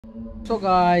So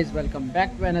guys, welcome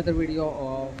back to another video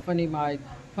of Funny Mike.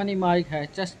 Funny Mike has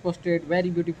just posted very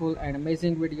beautiful and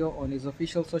amazing video on his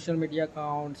official social media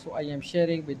account. So I am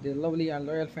sharing with the lovely and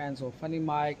loyal fans of Funny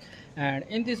Mike. And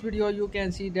in this video you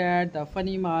can see that the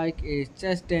Funny Mike is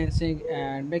just dancing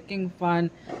and making fun,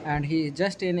 and he is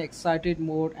just in excited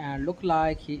mood and look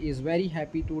like he is very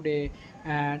happy today.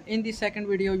 And in the second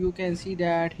video you can see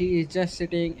that he is just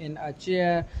sitting in a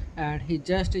chair and he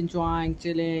just enjoying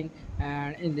chilling.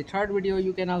 And in the third video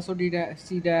you can also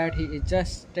see that he is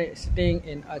just sitting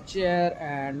in a chair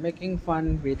and making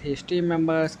fun with his team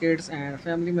members, kids and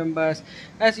family members.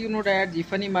 As you know that the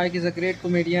Funny Mike is a great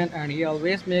comedian and he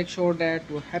always makes sure that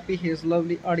to happy his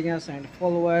lovely audience and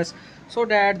followers. So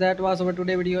that was our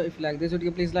today video. If you like this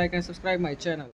video, please like and subscribe my channel.